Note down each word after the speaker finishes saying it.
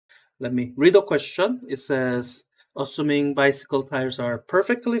let me read the question. It says, assuming bicycle tires are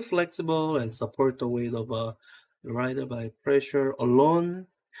perfectly flexible and support the weight of a rider by pressure alone.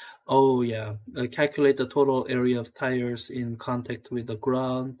 Oh yeah, calculate the total area of tires in contact with the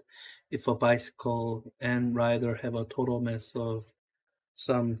ground if a bicycle and rider have a total mass of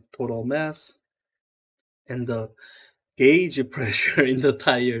some total mass, and the gauge pressure in the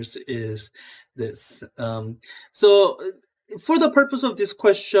tires is this. For the purpose of this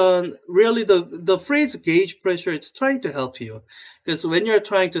question, really the phrase gauge pressure, it's trying to help you. Because when you're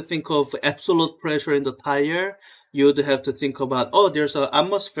trying to think of absolute pressure in the tire, you'd have to think about, oh, there's an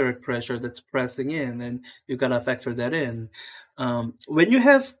atmospheric pressure that's pressing in, and you gotta factor that in. When you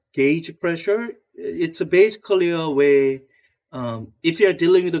have gauge pressure, it's basically a way, if you're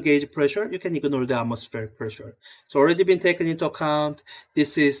dealing with the gauge pressure, you can ignore the atmospheric pressure. It's already been taken into account.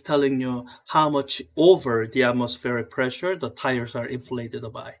 This is telling you how much over the atmospheric pressure the tires are inflated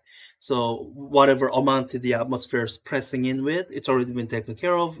by. So whatever amount the atmosphere is pressing in with, it's already been taken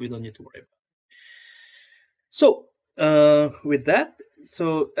care of. We don't need to worry about it. So with that,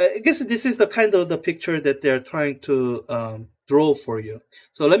 so I guess this is the kind of the picture that they're trying to draw for you.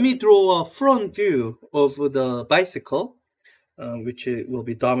 So let me draw a front view of the bicycle, which will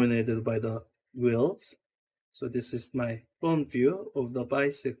be dominated by the wheels. So this is my front view of the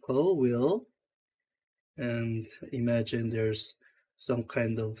bicycle wheel. And imagine there's some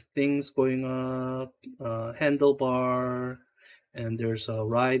kind of things going up, handlebar, and there's a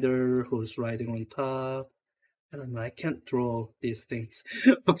rider who's riding on top. And I can't draw these things.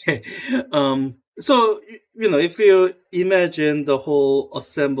 Okay. So, if you imagine the whole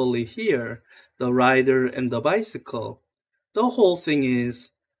assembly here, the rider and the bicycle, the whole thing is,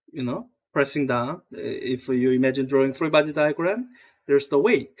 pressing down. If you imagine drawing free body diagram, there's the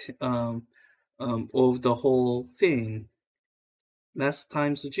weight of the whole thing. Mass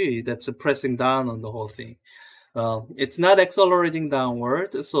times g, that's pressing down on the whole thing. It's not accelerating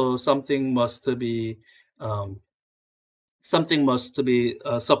downward, so something must be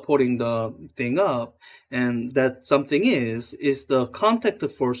supporting the thing up, and that something is the contact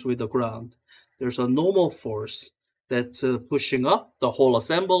force with the ground. There's a normal force that's pushing up the whole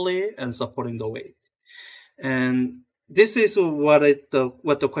assembly and supporting the weight. And this is what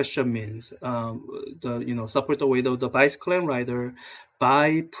the question means. Support the weight of the bicycle and rider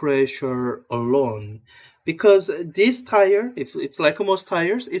by pressure alone, because this tire, if it's like most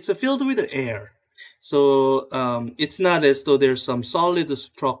tires, it's filled with air. So it's not as though there's some solid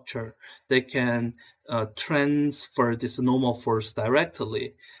structure that can transfer this normal force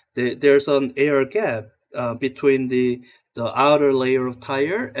directly. There's an air gap between the outer layer of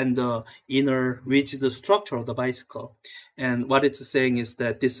tire and the inner rigid structure of the bicycle. And what it's saying is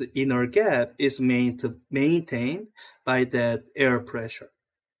that this inner gap is maintained by that air pressure.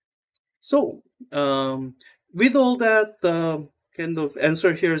 So with all that, kind of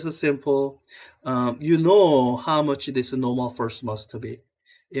answer here is simple. You know how much this normal force must be.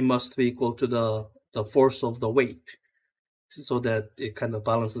 It must be equal to the force of the weight, so that it kind of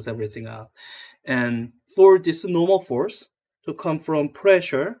balances everything out. And for this normal force to come from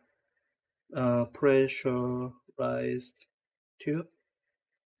pressurized tube,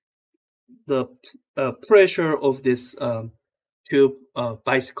 the pressure of this tube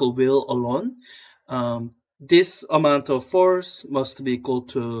bicycle wheel alone, this amount of force must be equal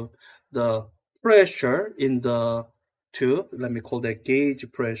to the pressure in the tube, let me call that gauge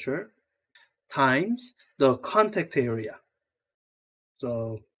pressure, times the contact area.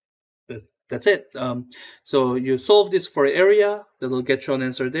 So that's it. So you solve this for area, that'll get you an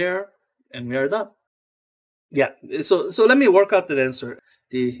answer there, and we are done. Yeah, so let me work out that answer.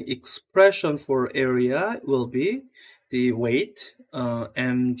 The expression for area will be the weight,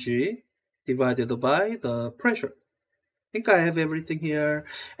 mg, divided by the pressure. I think I have everything here.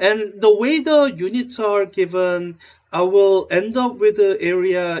 And the way the units are given, I will end up with the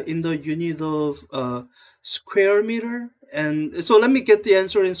area in the unit of square meter. And so let me get the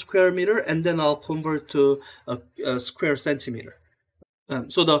answer in square meter, and then I'll convert to a square centimeter.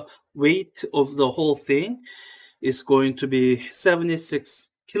 So the weight of the whole thing is going to be 76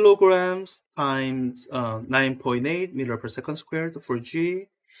 kilograms times 9.8 meter per second squared for G,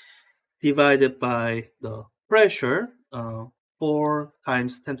 divided by the pressure, 4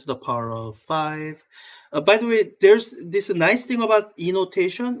 times 10 to the power of 5. By the way, there's this nice thing about E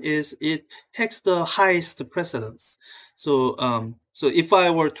notation is it takes the highest precedence. So if I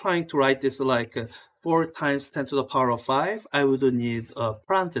were trying to write this like 4 times 10 to the power of 5, I would need a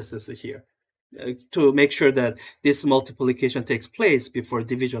parenthesis here to make sure that this multiplication takes place before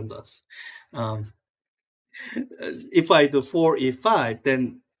division does. If I do 4e5,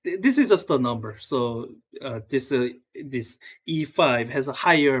 then this is just a number. So this E5 has a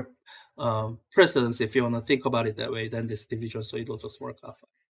higher precedence if you want to think about it that way than this division. So it'll just work out.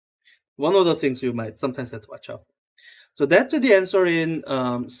 One of the things you might sometimes have to watch out for. So that's the answer in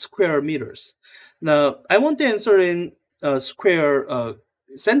square meters. Now I want the answer in square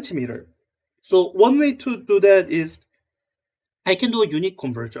centimeter. So one way to do that is I can do a unit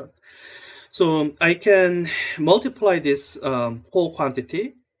conversion. So I can multiply this whole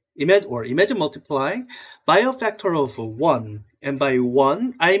quantity, imagine multiplying by a factor of 1. And by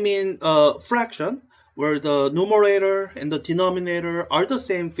 1, I mean a fraction where the numerator and the denominator are the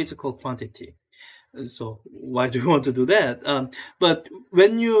same physical quantity. So why do you want to do that? But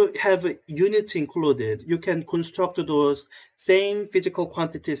when you have units included, you can construct those same physical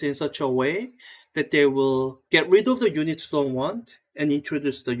quantities in such a way that they will get rid of the units you don't want and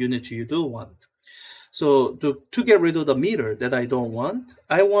introduce the units you do want. So to get rid of the meter that I don't want,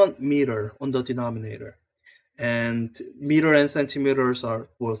 I want meter on the denominator. And meter and centimeters are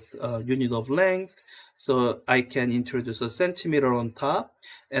both unit of length. So I can introduce a centimeter on top,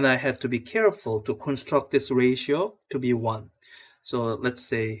 and I have to be careful to construct this ratio to be 1. So let's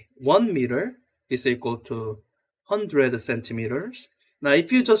say 1 meter is equal to 100 centimeters. Now,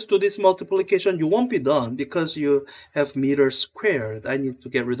 if you just do this multiplication, you won't be done because you have meter squared. I need to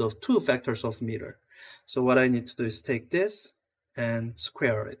get rid of 2 factors of meter. So what I need to do is take this and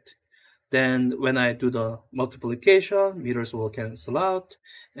square it. Then when I do the multiplication, meters will cancel out,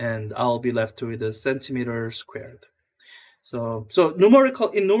 and I'll be left with a centimeter squared. So in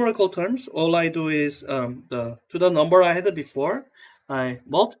numerical terms, all I do is to the number I had before, I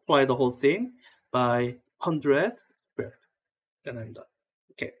multiply the whole thing by 100 squared. Then I'm done.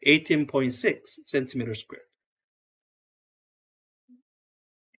 Okay, 18.6 centimeters squared.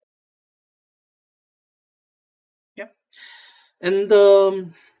 Yeah, and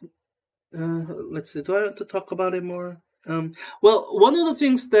let's see. Do I want to talk about it more? Well, one of the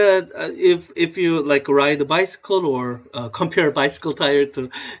things that if you like ride a bicycle or compare bicycle tire to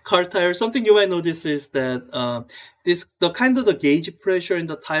car tire, something you might notice is that this the kind of the gauge pressure in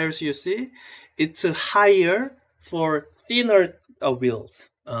the tires you see, it's higher for thinner wheels.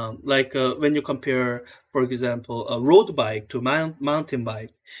 When you compare, for example, a road bike to mountain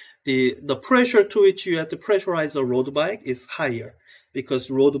bike, the pressure to which you have to pressurize a road bike is higher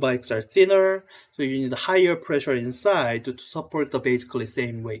because road bikes are thinner, so you need higher pressure inside to support the basically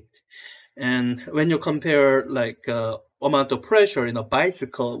same weight. And when you compare like amount of pressure in a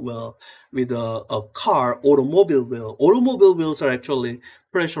bicycle wheel with a car automobile wheel, automobile wheels are actually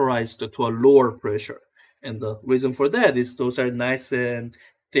pressurized to a lower pressure. And the reason for that is those are nice and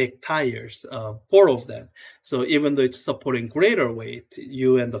thick tires, 4 of them. So even though it's supporting greater weight,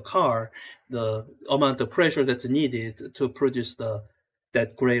 you and the car, the amount of pressure that's needed to produce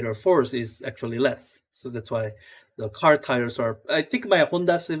that greater force is actually less. So that's why the car tires are, I think my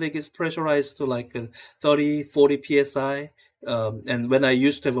Honda Civic is pressurized to like 30, 40 psi. And when I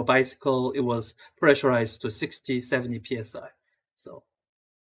used to have a bicycle, it was pressurized to 60, 70 psi. So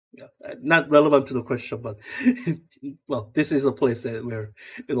yeah, not relevant to the question, but well, this is a place where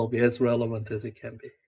it'll be as relevant as it can be.